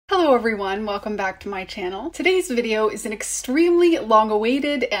Hello everyone, welcome back to my channel. Today's video is an extremely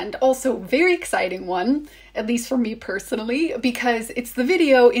long-awaited and also very exciting one, at least for me personally, because it's the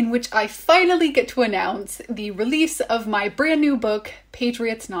video in which I finally get to announce the release of my brand new book,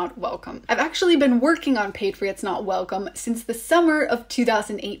 Patriots Not Welcome. I've actually been working on Patriots Not Welcome since the summer of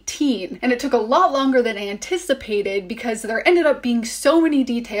 2018, and it took a lot longer than I anticipated because there ended up being so many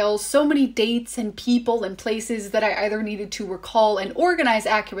details, so many dates and people and places that I either needed to recall and organize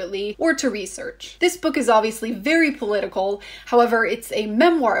accurately or to research. This book is obviously very political, however, it's a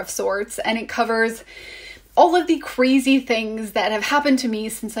memoir of sorts, and it covers all of the crazy things that have happened to me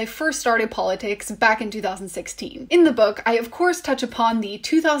since I first started politics back in 2016. In the book, I of course touch upon the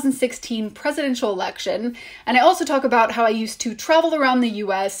 2016 presidential election, and I also talk about how I used to travel around the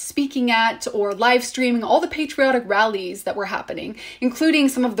US speaking at or live streaming all the patriotic rallies that were happening, including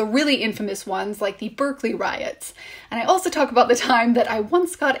some of the really infamous ones like the Berkeley riots. And I also talk about the time that I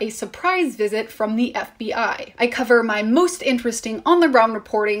once got a surprise visit from the FBI. I cover my most interesting on-the-ground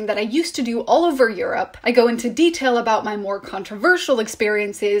reporting that I used to do all over Europe. I go into detail about my more controversial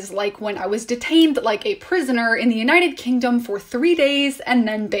experiences, like when I was detained like a prisoner in the United Kingdom for 3 days and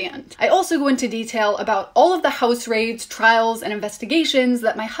then banned. I also go into detail about all of the house raids, trials, and investigations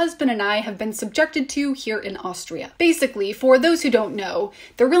that my husband and I have been subjected to here in Austria. Basically, for those who don't know,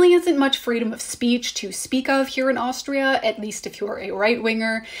 there really isn't much freedom of speech to speak of here in Austria, at least if you're a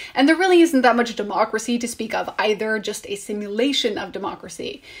right-winger, and there really isn't that much democracy to speak of either, just a simulation of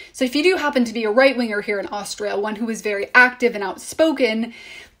democracy. So if you do happen to be a right-winger here in Austria, one who is very active and outspoken,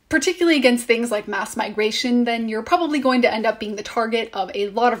 particularly against things like mass migration, then you're probably going to end up being the target of a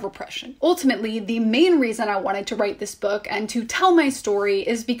lot of repression. Ultimately, the main reason I wanted to write this book and to tell my story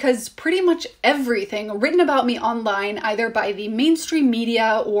is because pretty much everything written about me online, either by the mainstream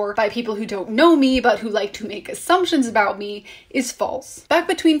media or by people who don't know me but who like to make assumptions about me, is false. Back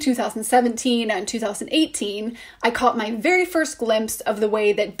between 2017 and 2018, I caught my very first glimpse of the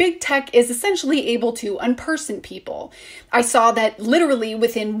way that big tech is essentially able to unperson people. I saw that literally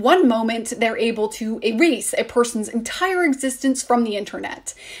within one moment, they're able to erase a person's entire existence from the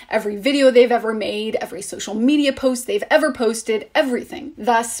internet. Every video they've ever made, every social media post they've ever posted, everything.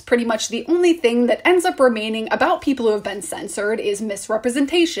 Thus, pretty much the only thing that ends up remaining about people who have been censored is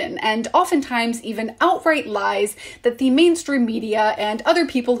misrepresentation, and oftentimes even outright lies that the mainstream media and other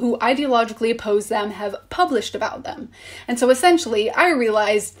people who ideologically oppose them have published about them. And so essentially, I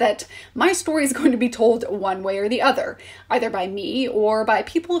realized that my story is going to be told one way or the other, either by me or by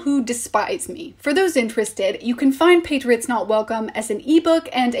people who despise me. For those interested, you can find Patriots Not Welcome as an ebook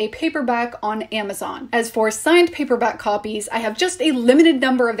and a paperback on Amazon. As for signed paperback copies, I have just a limited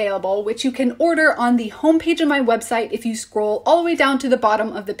number available, which you can order on the homepage of my website if you scroll all the way down to the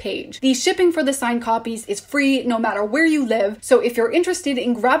bottom of the page. The shipping for the signed copies is free no matter where you live, so if you're interested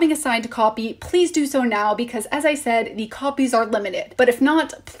in grabbing a signed copy, please do so now because, as I said, the copies are limited. But if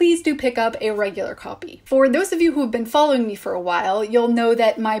not, please do pick up a regular copy. For those of you who have been following me for a while, you'll know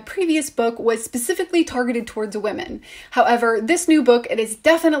that my previous book was specifically targeted towards women. However, this new book, it is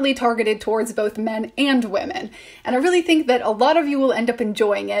definitely targeted towards both men and women. And I really think that a lot of you will end up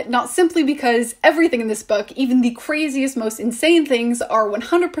enjoying it, not simply because everything in this book, even the craziest, most insane things, are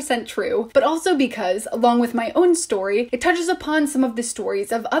 100% true, but also because, along with my own story, it touches upon some of the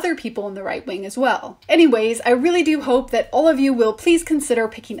stories of other people in the right wing as well. Anyways, I really do hope that all of you will please consider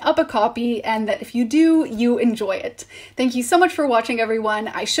picking up a copy, and that if you do, you enjoy it. Thank you so much for watching, everyone.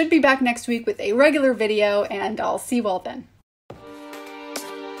 I should be back next week with a regular video, and I'll see you all then.